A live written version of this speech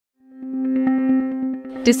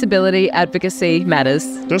Disability Advocacy Matters.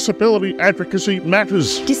 Disability Advocacy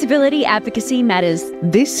Matters. Disability Advocacy Matters.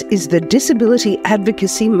 This is the Disability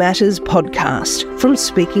Advocacy Matters podcast from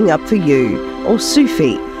Speaking Up For You, or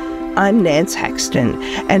SUFI. I'm Nance Haxton,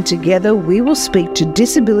 and together we will speak to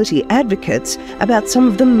disability advocates about some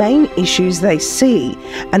of the main issues they see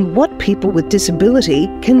and what people with disability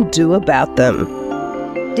can do about them.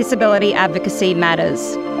 Disability Advocacy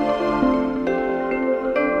Matters.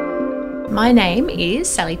 My name is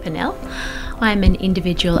Sally Pennell. I'm an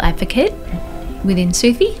individual advocate within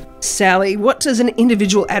SUFI. Sally, what does an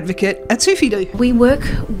individual advocate at SUFI do? We work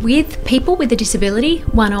with people with a disability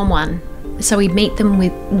one-on-one. So we meet them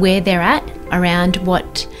with where they're at around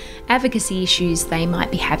what advocacy issues they might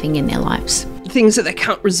be having in their lives. Things that they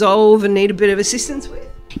can't resolve and need a bit of assistance with?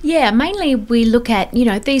 Yeah, mainly we look at,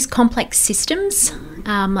 these complex systems,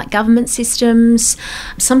 like government systems.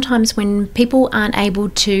 Sometimes when people aren't able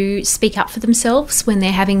to speak up for themselves, when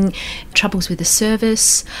they're having troubles with the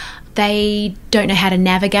service, they don't know how to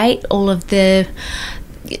navigate all of the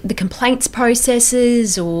complaints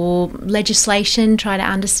processes or legislation, try to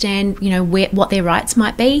understand, what their rights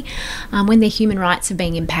might be. When their human rights are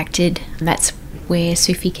being impacted, that's where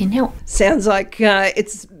SUFI can help. Sounds like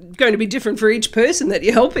it's going to be different for each person that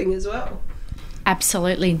you're helping as well.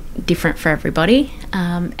 Absolutely different for everybody.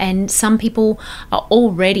 And some people are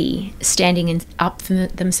already standing up for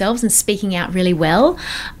themselves and speaking out really well.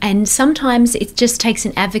 And sometimes it just takes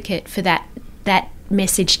an advocate for that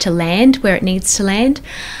message to land where it needs to land.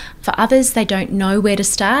 For others, they don't know where to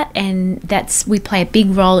start, and we play a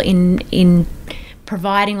big role in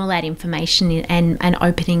providing all that information and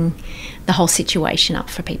opening the whole situation up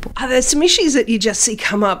for people. Are there some issues that you just see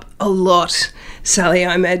come up a lot, Sally,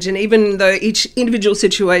 I imagine, even though each individual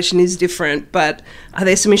situation is different, but are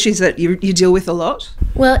there some issues that you deal with a lot?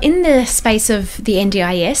 Well, in the space of the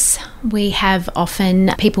NDIS, we have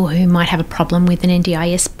often people who might have a problem with an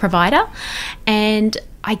NDIS provider, and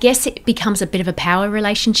I guess it becomes a bit of a power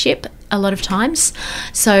relationship a lot of times.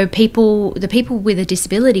 So the people with a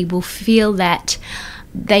disability will feel that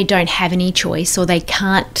they don't have any choice, or they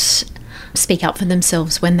can't speak up for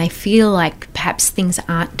themselves when they feel like perhaps things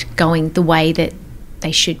aren't going the way that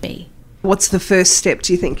they should be. What's the first step,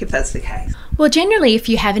 do you think, if that's the case? Well, generally, if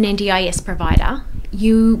you have an NDIS provider,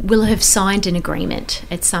 you will have signed an agreement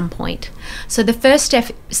at some point. So the first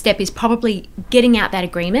step is probably getting out that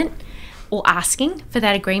agreement, or asking for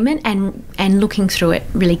that agreement and looking through it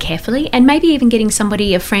really carefully, and maybe even getting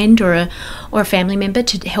somebody, a friend or a family member,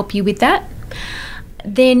 to help you with that.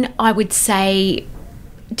 Then I would say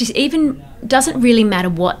doesn't really matter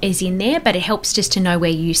what is in there, but it helps just to know where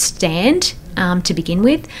you stand to begin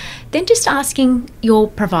with. Then just asking your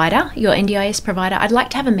provider, your NDIS provider, I'd like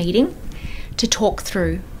to have a meeting to talk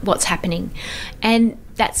through what's happening. And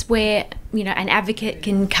that's where, an advocate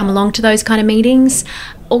can come along to those kind of meetings.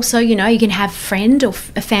 Also, you can have a friend or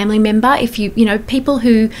a family member, if people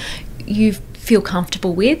who you feel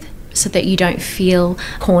comfortable with, so that you don't feel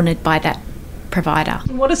cornered by that provider.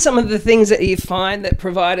 What are some of the things that you find that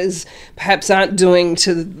providers perhaps aren't doing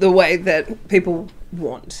to the way that people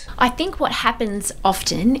want? I think what happens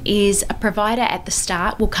often is a provider at the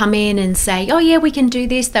start will come in and say, oh yeah, we can do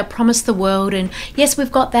this. They'll promise the world, and yes, we've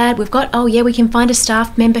got that. Oh yeah, we can find a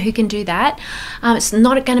staff member who can do that. It's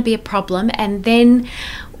not going to be a problem. And then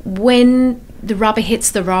when the rubber hits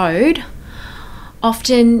the road,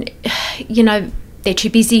 often, they're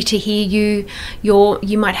too busy to hear you.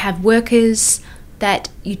 You might have workers that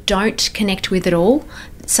you don't connect with at all.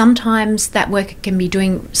 Sometimes that worker can be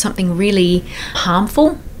doing something really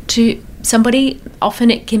harmful to somebody.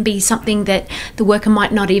 Often it can be something that the worker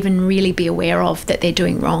might not even really be aware of that they're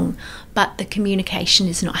doing wrong, but the communication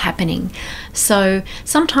is not happening. So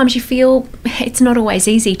sometimes you feel it's not always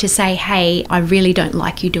easy to say, hey, I really don't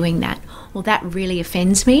like you doing that, or that really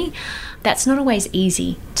offends me. That's not always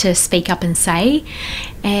easy to speak up and say,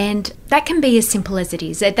 and that can be as simple as it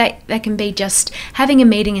is. That can be just having a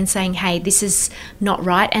meeting and saying, hey, this is not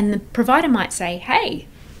right, and the provider might say, hey,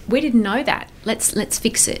 we didn't know that, let's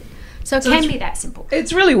fix it. So it can be that simple.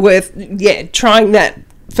 It's really worth trying that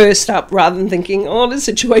first up, rather than thinking, oh, the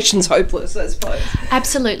situation's hopeless, I suppose.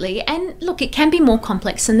 Absolutely. And look, it can be more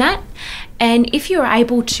complex than that, and if you're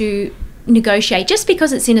able to negotiate, just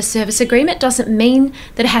because it's in a service agreement doesn't mean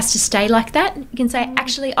that it has to stay like that. You can say,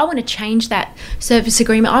 actually, I want to change that service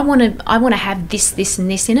agreement. I want to have this,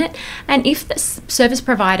 and this in it. And if the service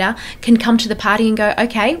provider can come to the party and go,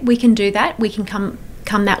 okay, we can do that, we can come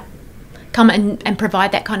and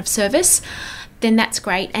provide that kind of service, then that's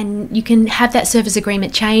great. And you can have that service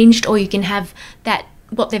agreement changed, or you can have that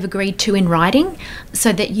what they've agreed to in writing,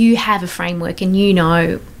 so that you have a framework and you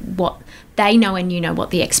know what they know and you know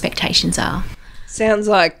what the expectations are. Sounds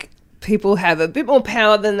like people have a bit more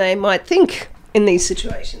power than they might think in these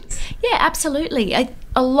situations. Yeah, absolutely.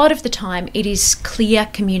 A lot of the time it is clear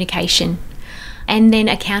communication and then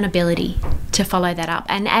accountability to follow that up.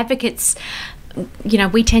 And advocates,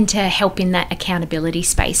 we tend to help in that accountability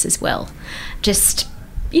space as well. Just,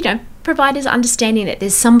 providers understanding that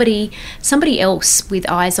there's somebody else with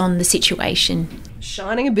eyes on the situation.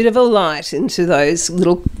 Shining a bit of a light into those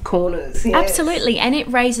little corners. Yes. Absolutely. And it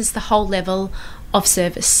raises the whole level of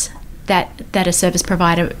service that a service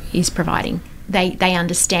provider is providing. They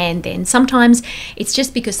understand then. Sometimes it's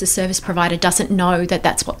just because the service provider doesn't know that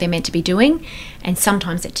that's what they're meant to be doing. And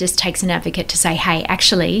sometimes it just takes an advocate to say, hey,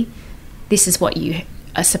 actually, this is what you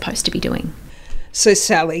are supposed to be doing. So,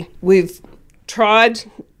 Sally, we've tried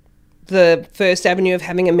the first avenue of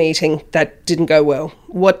having a meeting. That didn't go well.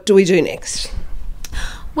 What do we do next?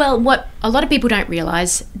 Well, what a lot of people don't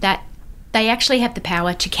realise, that they actually have the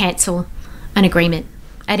power to cancel an agreement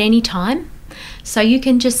at any time. So you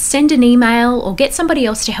can just send an email or get somebody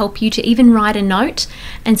else to help you to even write a note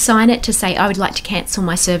and sign it to say, I would like to cancel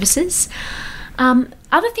my services.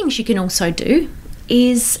 Other things you can also do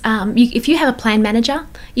is if you have a plan manager,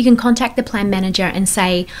 you can contact the plan manager and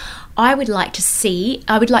say, I would like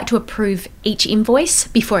to approve each invoice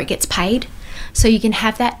before it gets paid. So you can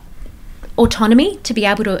have that autonomy to be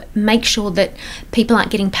able to make sure that people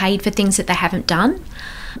aren't getting paid for things that they haven't done.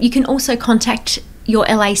 You can also contact your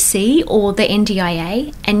LAC or the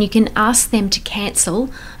NDIA and you can ask them to cancel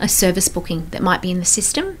a service booking that might be in the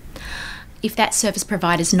system. If that service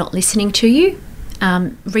provider is not listening to you,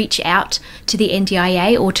 reach out to the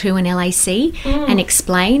NDIA or to an LAC and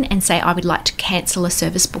explain and say, I would like to cancel a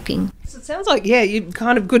service booking. So it sounds like, you're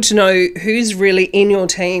kind of good to know who's really in your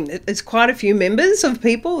team. There's quite a few members of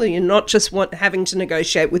people and you're not just having to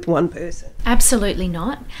negotiate with one person. Absolutely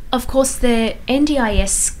not. Of course, the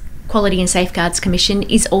NDIS Quality and Safeguards Commission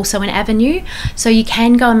is also an avenue, so you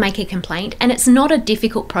can go and make a complaint, and it's not a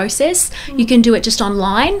difficult process. You can do it just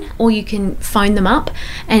online or you can phone them up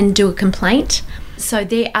and do a complaint. So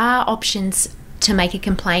there are options to make a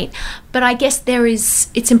complaint, but I guess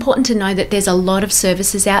it's important to know that there's a lot of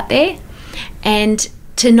services out there and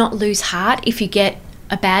to not lose heart if you get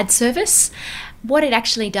a bad service. What it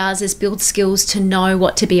actually does is build skills to know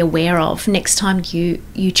what to be aware of next time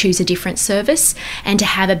you choose a different service, and to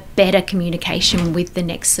have a better communication with the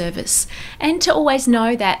next service, and to always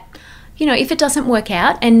know that, if it doesn't work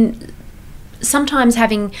out, and sometimes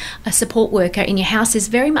having a support worker in your house is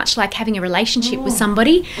very much like having a relationship with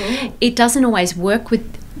somebody. It doesn't always work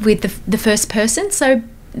with the first person, so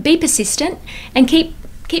be persistent and keep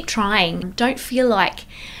trying. Don't feel like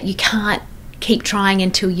you can't keep trying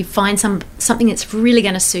until you find something that's really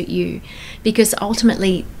going to suit you, because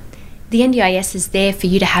ultimately the NDIS is there for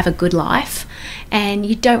you to have a good life, and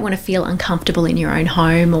you don't want to feel uncomfortable in your own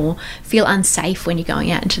home or feel unsafe when you're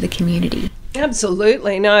going out into the community.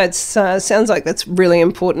 Absolutely. No, it sounds like that's really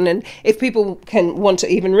important. And if people want to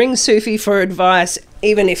even ring Sufi for advice,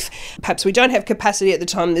 even if perhaps we don't have capacity at the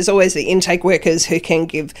time, there's always the intake workers who can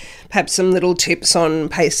give perhaps some little tips on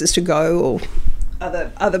places to go or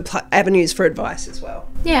other avenues for advice as well.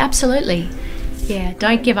 Yeah, absolutely. Yeah,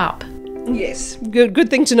 don't give up. Yes, good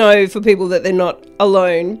thing to know for people that they're not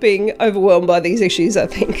alone being overwhelmed by these issues, I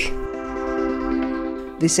think.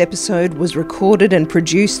 This episode was recorded and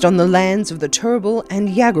produced on the lands of the Turrbal and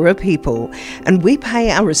Yagara people, and we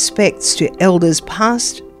pay our respects to elders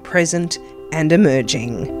past, present and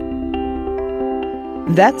emerging.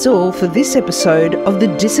 That's all for this episode of the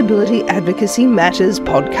Disability Advocacy Matters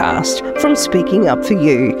podcast from Speaking Up For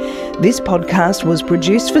You. This podcast was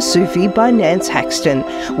produced for Sufi by Nance Haxton,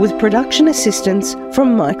 with production assistance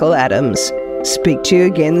from Michael Adams. Speak to you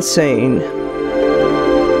again soon.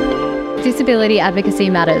 Disability Advocacy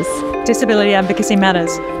Matters. Disability Advocacy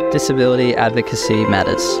Matters. Disability Advocacy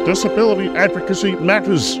Matters. Disability Advocacy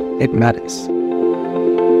Matters. It matters.